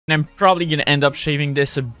And I'm probably gonna end up shaving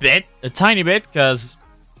this a tiny bit, because...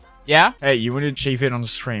 Yeah? Hey, you wanted to shave it on the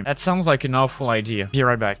stream. That sounds like an awful idea. Be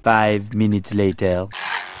right back. 5 minutes later.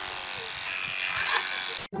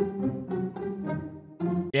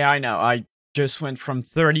 Yeah, I know. I just went from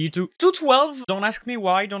 30 to 12. Don't ask me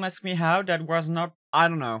why. Don't ask me how. That was not... I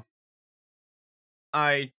don't know.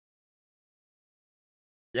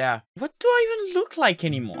 Yeah. What do I even look like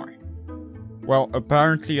anymore? Well,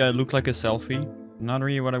 apparently I look like a selfie. Not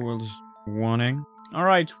really what I was wanting.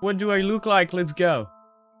 Alright, what do I look like? Let's go.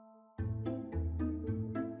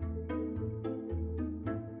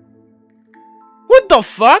 What the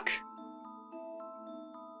fuck?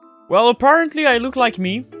 Well, apparently I look like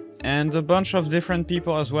me. And a bunch of different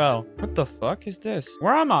people as well. What the fuck is this?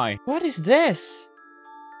 Where am I? What is this?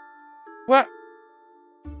 What?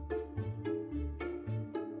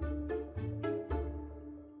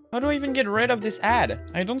 How do I even get rid of this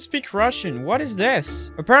ad? I don't speak Russian. What is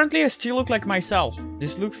this? Apparently I still look like myself.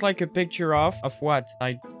 This looks like a picture of what?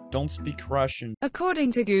 I don't speak Russian.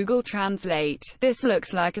 According to Google Translate, this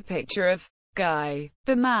looks like a picture of Guy,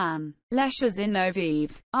 the man, Lesha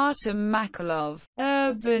Zinoviev, Artem Makalov,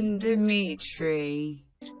 Urban Dmitry.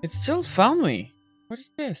 It still found me. What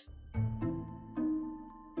is this?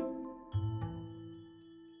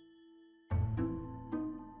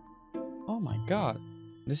 Oh my god.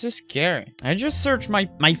 This is scary. I just searched my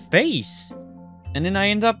face. And then I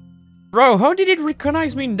end up... Bro, how did it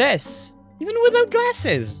recognize me in this? Even without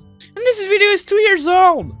glasses. And this video is 2 years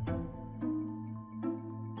old.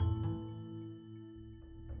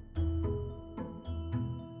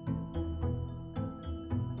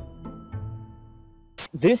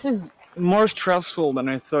 This is more stressful than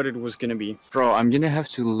I thought it was gonna be. Bro, I'm gonna have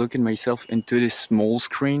to look at myself into this small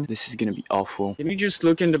screen. This is gonna be awful. Can you just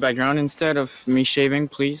look in the background instead of me shaving,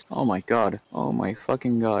 please? Oh my god. Oh my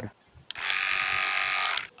fucking god.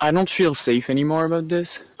 I don't feel safe anymore about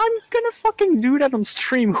this. I'm gonna fucking do that on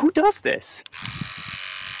stream. Who does this?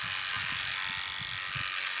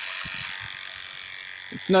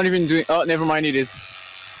 It's not even doing... Oh, never mind, it is.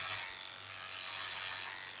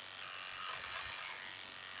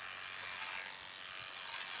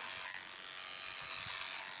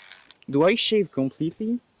 Do I shave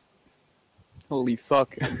completely? Holy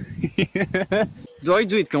fuck. Do I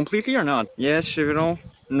do it completely or not? Yes, shave it all.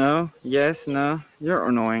 No, yes, no. You're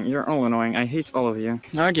annoying. You're all annoying. I hate all of you.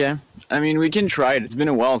 Okay. I mean, we can try it. It's been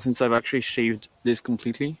a while since I've actually shaved this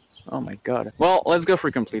completely. Oh my god. Well, let's go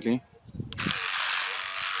for completely.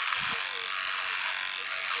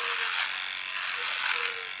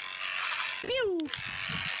 Pew!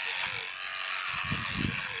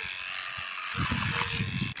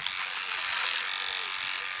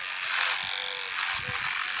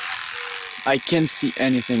 I can't see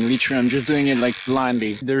anything, literally. I'm just doing it like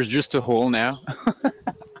blindly. There's just a hole now.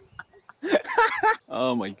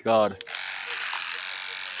 Oh my god.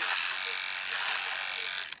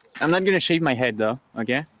 I'm not gonna shave my head though,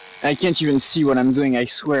 okay? I can't even see what I'm doing, I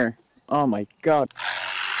swear. Oh my god.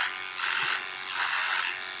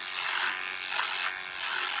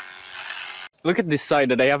 Look at this side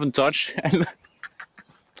that I haven't touched.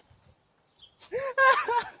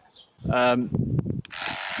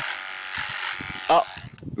 Oh,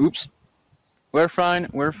 oops. We're fine,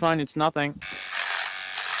 it's nothing.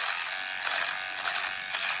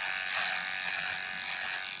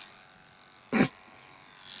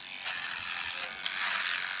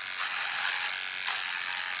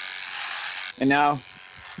 And now...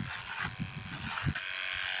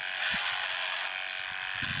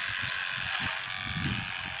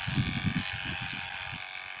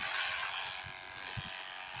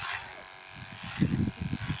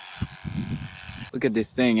 Look at this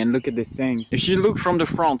thing, and look at this thing. If you look from the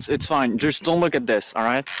front, it's fine. Just don't look at this,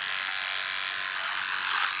 alright?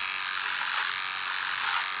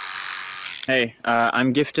 Hey,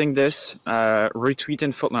 I'm gifting this. Retweet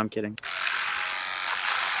and photo. No, I'm kidding.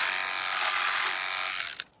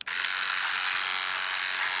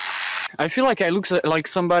 I feel like I look like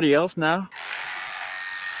somebody else now.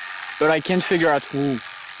 But I can't figure out who.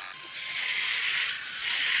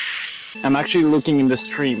 I'm actually looking in the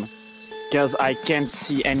stream. Because I can't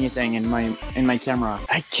see anything in my camera.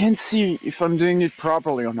 I can't see if I'm doing it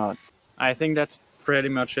properly or not. I think that's pretty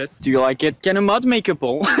much it. Do you like it? Can a mod make a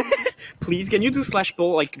poll? Please, can you do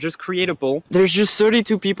 /poll? Like, just create a poll. There's just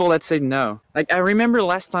 32 people that said no. Like, I remember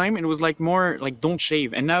last time it was like more like don't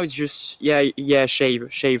shave. And now it's just, yeah,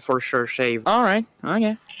 shave for sure, shave. Alright,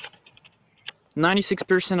 okay.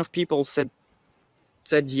 96% of people said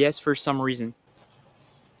yes for some reason.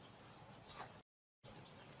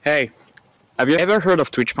 Hey. Have you ever heard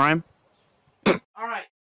of Twitch Prime? Alright,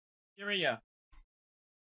 here we go.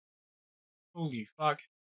 Holy fuck.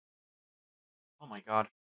 Oh my god.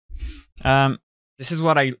 This is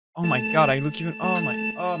what oh my god, I look even, oh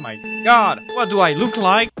my god, what do I look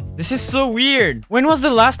like? This is so weird. When was the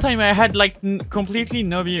last time I had like completely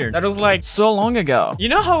no beard? That was like so long ago. You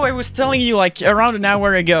know how I was telling you like around an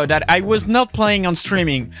hour ago that I was not planning on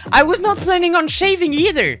streaming? I was not planning on shaving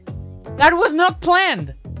either. That was not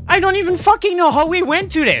planned. I don't even fucking know how we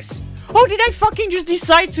went to this. How did I fucking just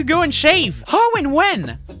decide to go and shave? How and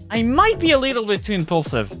when? I might be a little bit too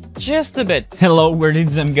impulsive. Just a bit. Hello, where did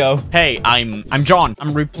Zem go? Hey, I'm John.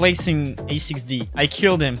 I'm replacing A6D. I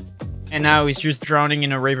killed him. And now he's just drowning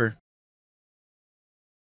in a river.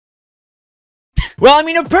 Well, I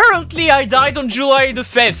mean, apparently I died on July the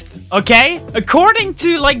 5th, okay? According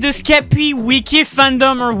to, like, the Skeppy Wiki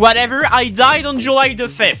fandom or whatever, I died on July the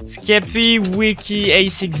 5th. Skeppy Wiki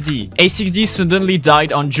A6D. A6D suddenly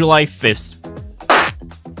died on July 5th.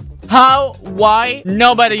 How? Why?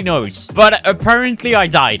 Nobody knows. But apparently I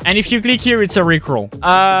died. And if you click here, it's a rickroll.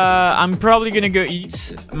 I'm probably gonna go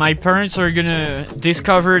eat. My parents are gonna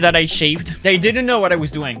discover that I shaved. They didn't know what I was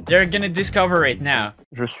doing. They're gonna discover it now.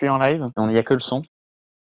 Je suis en live. Il n'y a que le son.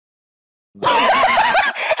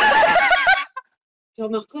 Tu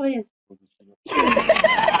remarques rien.